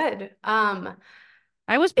 Good. I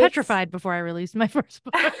was It's petrified before I released my first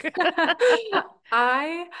book.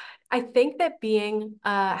 I I think that being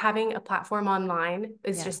having a platform online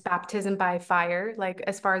is Yeah. just baptism by fire, like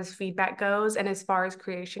as far as feedback goes and as far as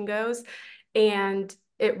creation goes. And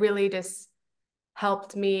it really just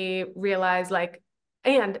helped me realize like,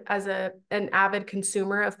 and as an avid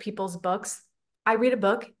consumer of people's books, I read a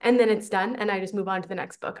book and then it's done and I just move on to the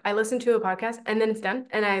next book. I listen to a podcast and then it's done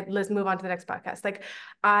and let's move on to the next podcast. Like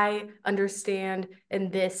I understand in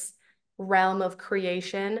this realm of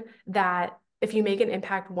creation that if you make an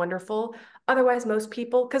impact, wonderful. Otherwise, most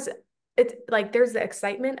people, because it's like there's the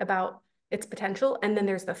excitement about its potential and then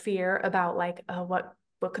there's the fear about like, what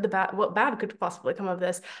what bad could possibly come of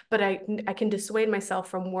this? But I can dissuade myself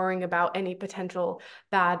from worrying about any potential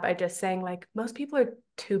bad by just saying like most people are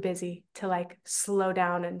too busy to like slow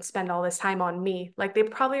down and spend all this time on me. Like they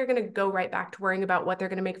probably are going to go right back to worrying about what they're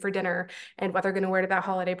going to make for dinner and what they're going to wear to that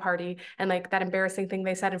holiday party and like that embarrassing thing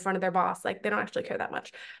they said in front of their boss. Like they don't actually care that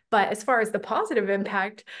much. But as far as the positive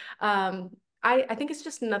impact, I think it's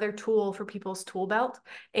just another tool for people's tool belt.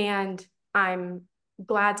 And I'm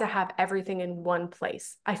glad to have everything in one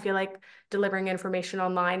place. I feel like delivering information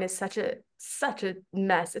online is such a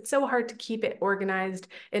mess. It's so hard to keep it organized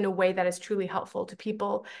in a way that is truly helpful to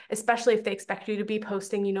people, especially if they expect you to be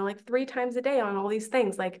posting, like 3 times a day on all these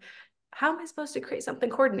things. Like, how am I supposed to create something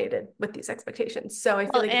coordinated with these expectations? So I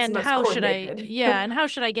feel Well, like it's the and most coordinated. how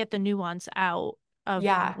should I get the nuance out of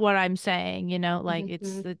Yeah. what I'm saying? Like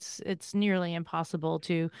Mhm. it's nearly impossible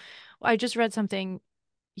to. I just read something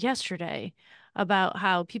yesterday about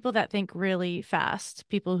how people that think really fast,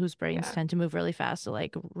 people whose brains Yeah. tend to move really fast, so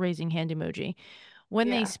like raising hand emoji, when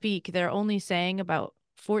they Yeah. speak, they're only saying about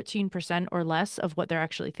 14% or less of what they're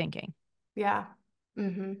actually thinking. Yeah.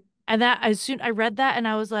 Hmm. And that as soon I read that and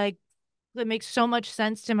I was like, that makes so much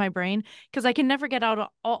sense to my brain because I can never get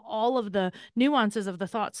out all of the nuances of the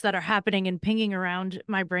thoughts that are happening and pinging around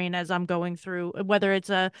my brain as I'm going through, whether it's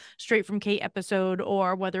a straight from Kate episode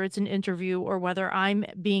or whether it's an interview or whether I'm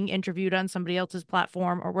being interviewed on somebody else's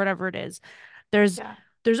platform or whatever it is. There's Yeah.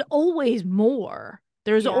 there's always more.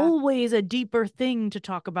 There's Yeah. always a deeper thing to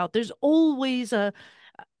talk about. There's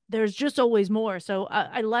just always more. So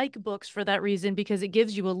I like books for that reason because it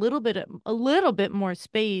gives you a little bit more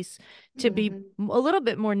space to be Hmm. a little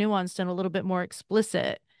bit more nuanced and a little bit more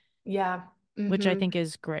explicit, Yeah. which I Hmm. think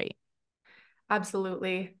is great.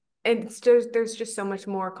 Absolutely. And there's just so much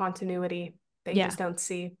more continuity that you Yeah. just don't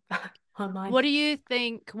see online. What do you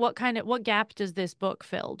think? What gap does this book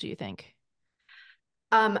fill, do you think?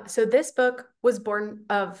 So this book was born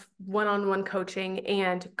of one-on-one coaching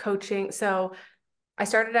and coaching. So I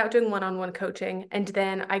started out doing one-on-one coaching, and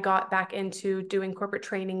then I got back into doing corporate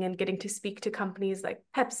training and getting to speak to companies like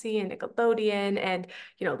Pepsi and Nickelodeon and,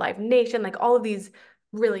 Live Nation, like all of these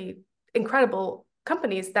really incredible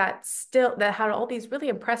companies that had all these really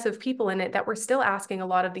impressive people in it that were still asking a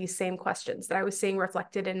lot of these same questions that I was seeing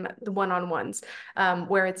reflected in the one-on-ones,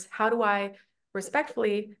 where it's how do I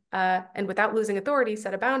respectfully and without losing authority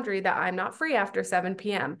set a boundary that I'm not free after 7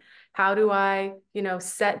 p.m. How do I,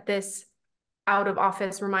 set this out of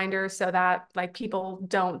office reminders so that like people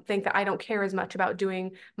don't think that I don't care as much about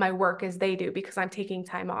doing my work as they do because I'm taking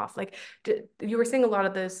time off. Like you were seeing a lot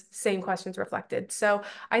of those same questions reflected. So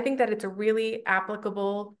I think that it's a really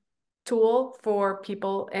applicable tool for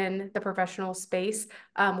people in the professional space,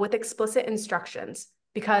 with explicit instructions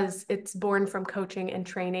because it's born from coaching and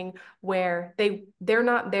training where they're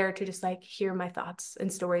not there to just like hear my thoughts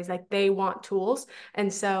and stories. Like they want tools,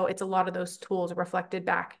 and so it's a lot of those tools reflected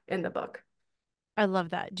back in the book. I love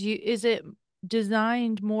that. Is it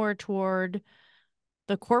designed more toward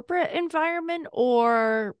the corporate environment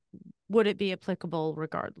or would it be applicable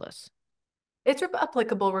regardless? It's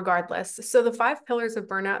applicable regardless. So the 5 pillars of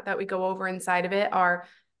burnout that we go over inside of it are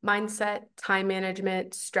mindset, time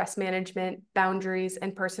management, stress management, boundaries,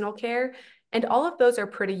 and personal care. And all of those are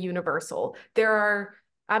pretty universal. There are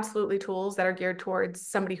absolutely tools that are geared towards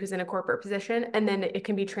somebody who's in a corporate position, and then it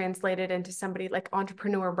can be translated into somebody like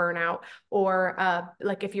entrepreneur burnout, or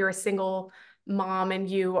like if you're a single mom and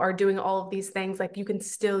you are doing all of these things, like you can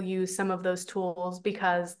still use some of those tools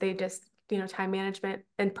because they just time management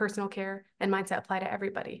and personal care and mindset apply to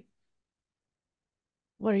everybody.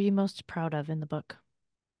 What are you most proud of in the book?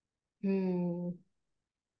 Hmm,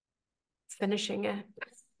 finishing it.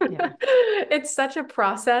 Yeah. It's such a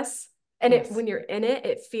process. And Yes. when you're in it,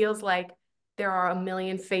 it feels like there are a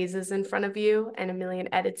million phases in front of you and a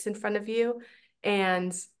million edits in front of you.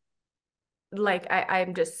 And like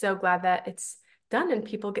I'm just so glad that it's done and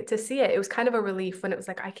people get to see it. It was kind of a relief when it was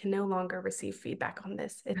like, I can no longer receive feedback on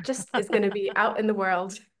this. It just is going to be out in the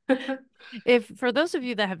world. If for those of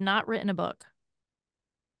you that have not written a book,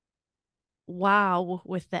 wow,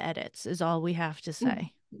 with the edits is all we have to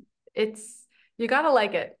say. It's you gotta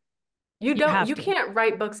like it. You have You to. can't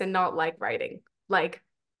write books and not like writing. Like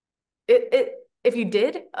it if you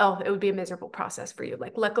did, oh, it would be a miserable process for you.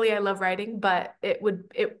 Like luckily I love writing, but it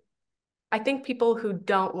I think people who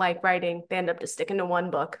don't like writing, they end up just sticking to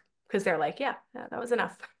one book because they're like, yeah, that was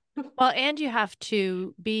enough. Well, and you have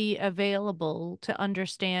to be available to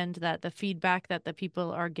understand that the feedback that the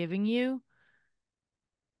people are giving you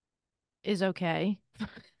is okay.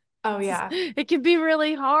 Oh yeah. It can be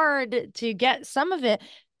really hard to get some of it.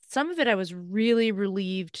 some of it I was really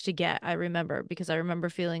relieved to get, I remember, because I remember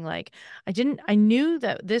feeling like I knew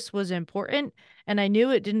that this was important and I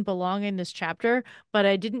knew it didn't belong in this chapter, but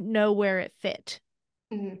I didn't know where it fit.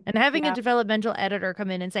 Mhm. And having a Yeah. developmental editor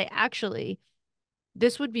come in and say, actually,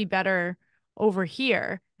 this would be better over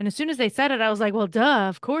here. And as soon as they said it, I was like, well, duh,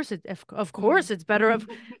 of course Mhm. it's better.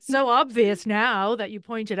 So obvious now that you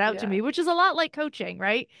pointed out to Yeah. me, which is a lot like coaching,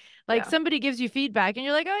 right? Like Yeah. somebody gives you feedback and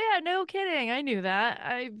you're like, oh yeah, no kidding. I knew that.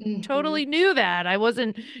 I Hmm. totally knew that. I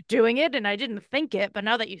wasn't doing it and I didn't think it, but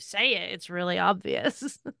now that you say it, it's really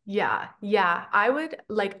obvious. Yeah, yeah. I would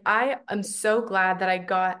like, I am so glad that I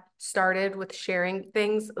got started with sharing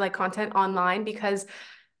things like content online because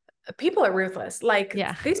people are ruthless. Like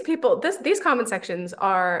Yeah. these people, these comment sections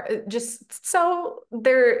are just so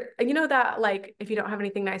they're, you know, that like if you don't have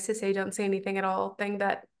anything nice to say, don't say anything at all thing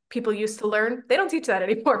that people used to learn. They don't teach that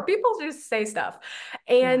anymore. People just say stuff.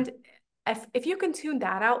 Yeah. And if you can tune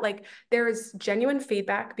that out, like there's genuine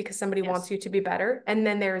feedback because somebody wants Yes. you to be better, and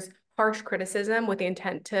then there's harsh criticism with the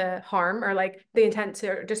intent to harm or like the intent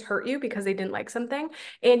to just hurt you because they didn't like something.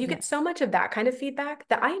 And you get Yes. so much of that kind of feedback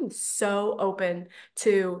that I am so open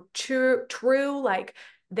to true like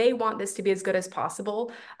they want this to be as good as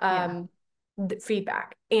possible Yeah. um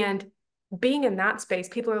feedback. And being in that space,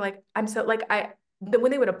 people are like, I'm so like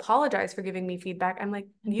when they would apologize for giving me feedback, I'm like,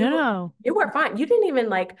 No, no. you are fine. You didn't even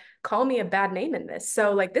like call me a bad name in this.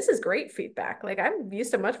 So like this is great feedback. Like I'm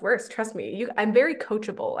used to much worse. Trust me. I'm very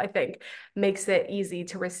coachable, I think makes it easy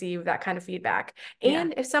to receive that kind of feedback. Yeah.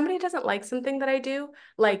 And if somebody doesn't like something that I do,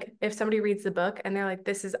 like if somebody reads the book and they're like,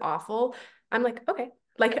 this is awful, I'm like, okay.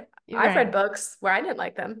 Like You're I've read right. books where I didn't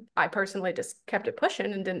like them. I personally just kept it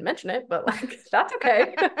pushing and didn't mention it, but like that's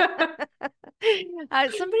okay.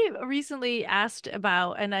 Somebody recently asked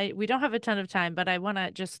about, and we don't have a ton of time, but I want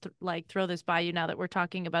to just like throw this by you now that we're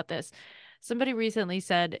talking about this. Somebody recently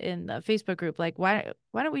said in the Facebook group, like, why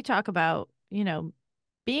don't we talk about,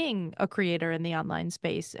 being a creator in the online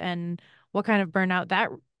space and what kind of burnout that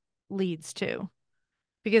leads to?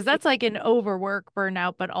 Because that's like an overwork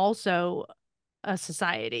burnout, but also a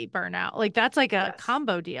society burnout. Like that's like a Yes.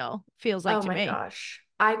 combo deal, feels like Oh to my me. gosh.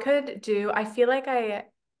 I feel like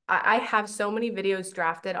I have so many videos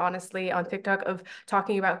drafted, honestly, on TikTok of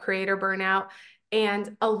talking about creator burnout.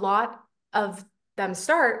 And a lot of them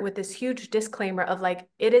start with this huge disclaimer of like,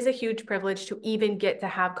 it is a huge privilege to even get to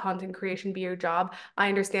have content creation be your job. I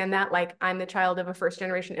understand that. Like, I'm the child of a first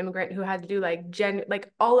generation immigrant who had to do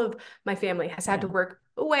like all of my family has had to Yeah. work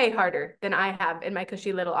way harder than I have in my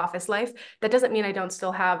cushy little office life. That doesn't mean I don't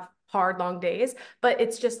still have hard, long days, but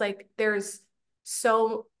it's just like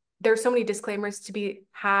so there's so many disclaimers to be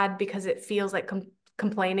had because it feels like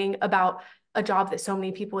complaining about a job that so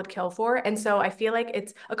many people would kill for. And so I feel like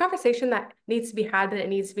it's a conversation that needs to be had, but it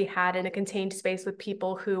needs to be had in a contained space with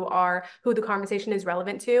people who the conversation is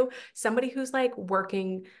relevant to. Somebody who's like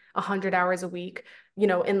working 100 hours a week,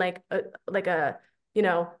 in like a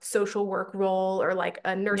social work role or like a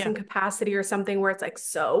Yeah. nursing capacity or something where it's like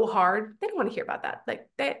so hard, they don't want to hear about that. Like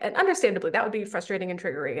and understandably, that would be frustrating and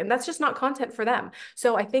triggering, and that's just not content for them.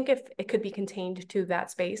 So I think if it could be contained to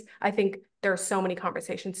that space, I think there are so many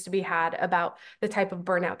conversations to be had about the type of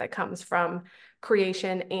burnout that comes from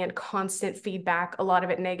creation and constant feedback, a lot of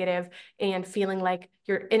it negative, and feeling like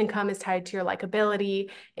your income is tied to your likability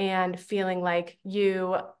and feeling like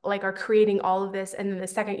you like are creating all of this, and then the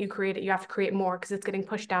second you create it you have to create more because it's getting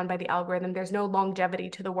pushed down by the algorithm. There's no longevity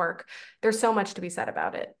to the work. There's so much to be said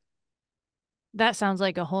about it. That sounds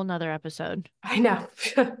like a whole nother episode. I know.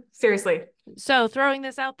 Seriously. So, throwing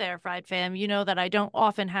this out there, Fried Fam, you know that I don't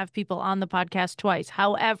often have people on the podcast twice.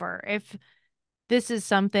 However, if this is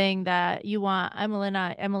something that you want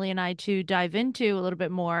Emily and I to dive into a little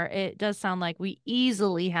bit more, it does sound like we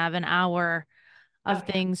easily have an hour of Oh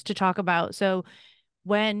yeah. things to talk about. So,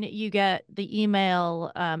 when you get the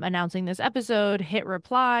email announcing this episode, hit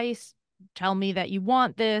reply, tell me that you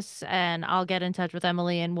want this, and I'll get in touch with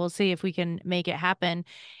Emily and we'll see if we can make it happen.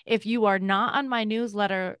 If you are not on my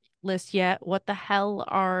newsletter list yet, what the hell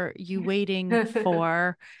are you waiting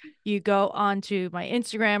for? You go onto my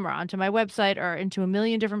Instagram or onto my website or into a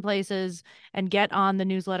million different places and get on the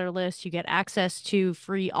newsletter list. You get access to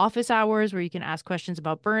free office hours where you can ask questions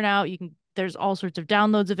about burnout. There's all sorts of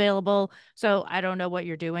downloads available. So I don't know what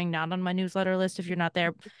you're doing not on my newsletter list if you're not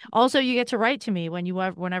there. Also, you get to write to me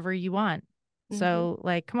whenever you want. Hmm. So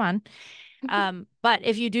like, come on. But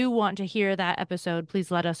if you do want to hear that episode, please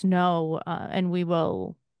let us know, and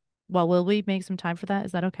will we make some time for that?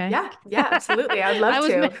 Is that okay? Yeah, yeah, absolutely, I'd love I was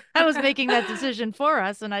to. I was making that decision for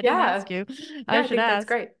us, and I didn't Yeah, ask you. yeah, I I should think that's ask.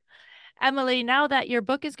 great. Emily, now that your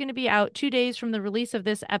book is going to be out 2 days from the release of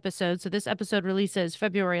this episode, so this episode releases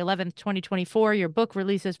February 11th, 2024. Your book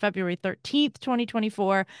releases February 13th,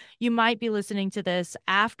 2024. You might be listening to this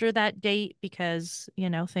after that date because,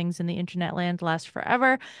 things in the internet land last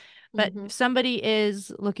forever. But Hmm. if somebody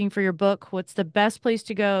is looking for your book, what's the best place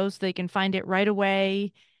to go so they can find it right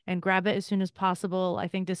away and grab it as soon as possible? I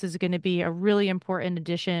think this is going to be a really important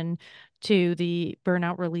addition to the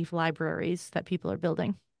burnout relief libraries that people are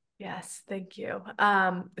building. Yes, thank you.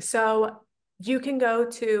 So you can go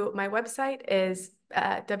to my website is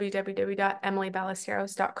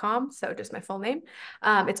www.emilyballesteros.com. So just my full name.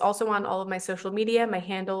 It's also on all of my social media. My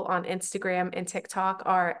handle on Instagram and TikTok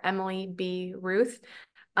are Emily B. Ruth.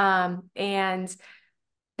 And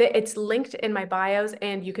it's linked in my bios,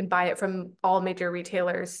 and you can buy it from all major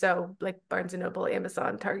retailers. So like Barnes and Noble,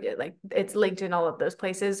 Amazon, Target, like it's linked in all of those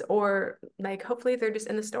places, or like hopefully they're just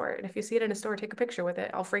in the store. And if you see it in a store, take a picture with it.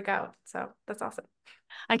 I'll freak out. So that's awesome.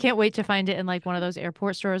 I can't wait to find it in like one of those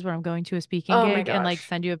airport stores when I'm going to a speaking Oh my gig and like gosh.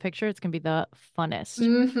 send you a picture. It's gonna be the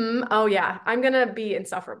funnest. Oh yeah, I'm gonna be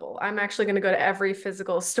insufferable. I'm actually gonna go to every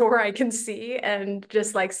physical store I can see and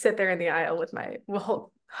just like sit there in the aisle with my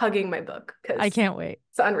well, hugging my book I because can't wait.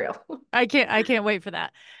 it's unreal. I can't wait for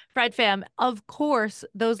that. Fried fam, of course,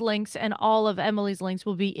 those links and all of Emily's links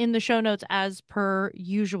will be in the show notes as per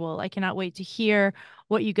usual. I cannot wait to hear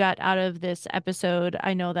what you got out of this episode.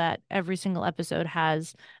 I know that every single episode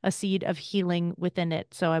has a seed of healing within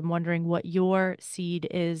it. So I'm wondering what your seed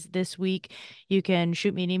is this week. You can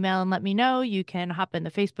shoot me an email and let me know. You can hop in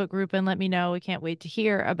the Facebook group and let me know. We can't wait to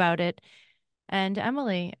hear about it. And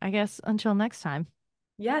Emily, I guess until next time.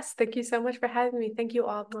 Yes, thank you so much for having me. Thank you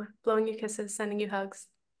all for blowing you kisses, sending you hugs.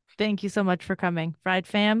 Thank you so much for coming. Fried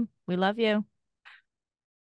fam, we love you.